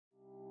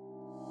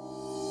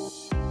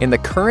In the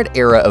current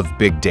era of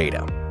big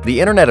data, the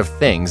Internet of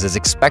Things is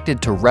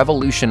expected to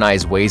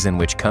revolutionize ways in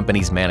which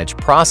companies manage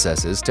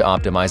processes to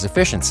optimize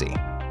efficiency.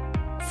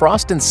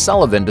 Frost &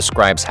 Sullivan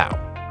describes how.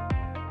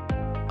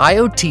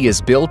 IoT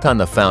is built on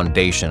the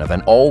foundation of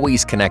an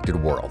always connected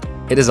world.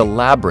 It is a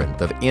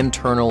labyrinth of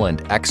internal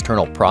and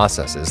external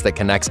processes that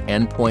connects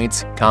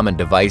endpoints, common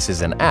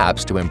devices, and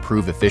apps to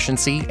improve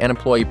efficiency and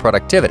employee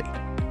productivity.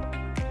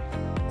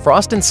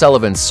 Frost &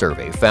 Sullivan's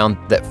survey found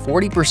that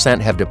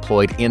 40% have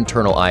deployed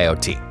internal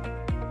IoT,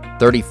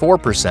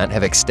 34%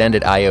 have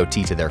extended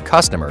IoT to their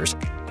customers,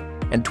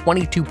 and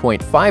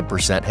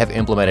 22.5% have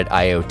implemented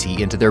IoT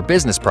into their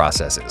business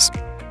processes.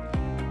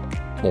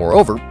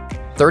 Moreover,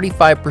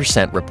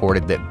 35%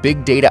 reported that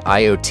big data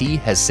IoT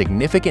has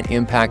significant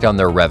impact on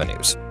their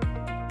revenues.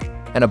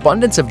 An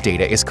abundance of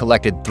data is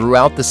collected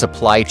throughout the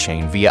supply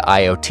chain via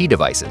IoT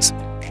devices.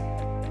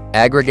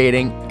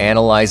 Aggregating,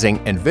 analyzing,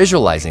 and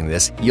visualizing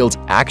this yields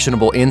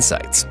actionable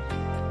insights.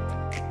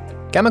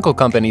 Chemical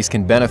companies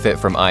can benefit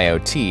from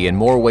IoT in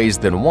more ways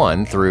than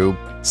one through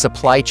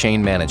supply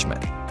chain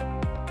management,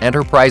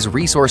 enterprise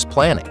resource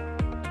planning,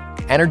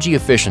 energy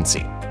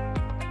efficiency,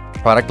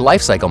 product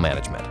lifecycle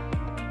management,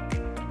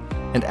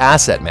 and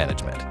asset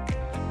management.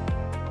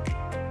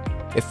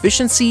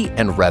 Efficiency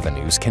and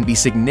revenues can be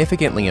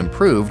significantly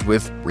improved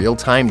with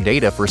real-time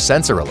data for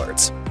sensor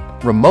alerts,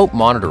 remote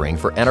monitoring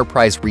for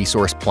enterprise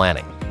resource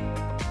planning,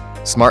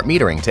 smart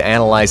metering to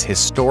analyze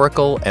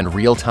historical and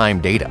real-time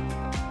data,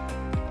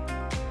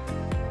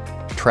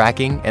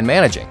 tracking and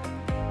managing,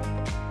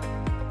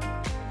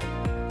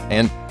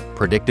 and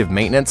predictive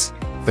maintenance,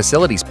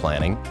 facilities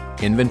planning,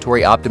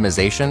 inventory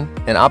optimization,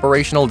 and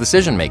operational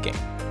decision-making.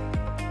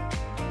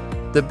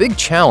 The big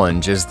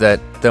challenge is that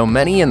though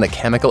many in the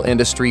chemical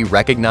industry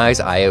recognize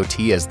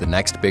IoT as the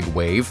next big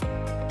wave,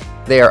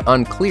 they are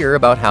unclear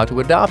about how to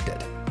adopt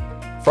it.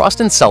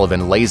 Frost &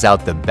 Sullivan lays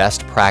out the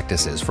best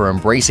practices for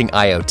embracing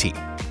IoT.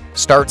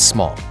 Start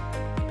small,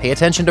 pay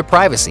attention to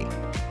privacy,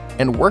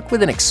 and work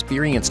with an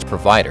experienced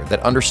provider that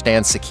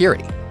understands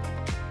security.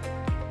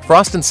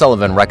 Frost &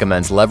 Sullivan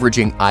recommends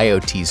leveraging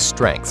IoT's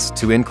strengths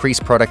to increase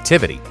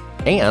productivity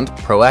and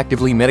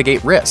proactively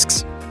mitigate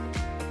risks.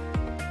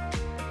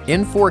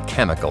 Infor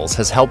Chemicals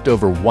has helped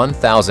over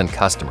 1,000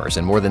 customers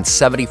in more than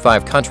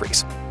 75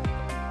 countries.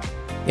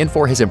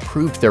 Infor has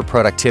improved their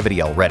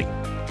productivity already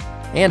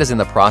and is in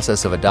the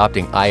process of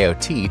adopting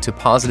IoT to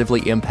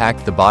positively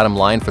impact the bottom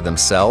line for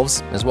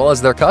themselves as well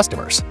as their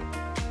customers.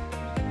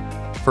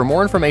 For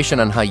more information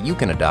on how you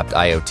can adopt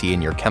IoT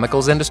in your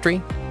chemicals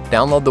industry,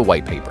 download the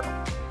white paper.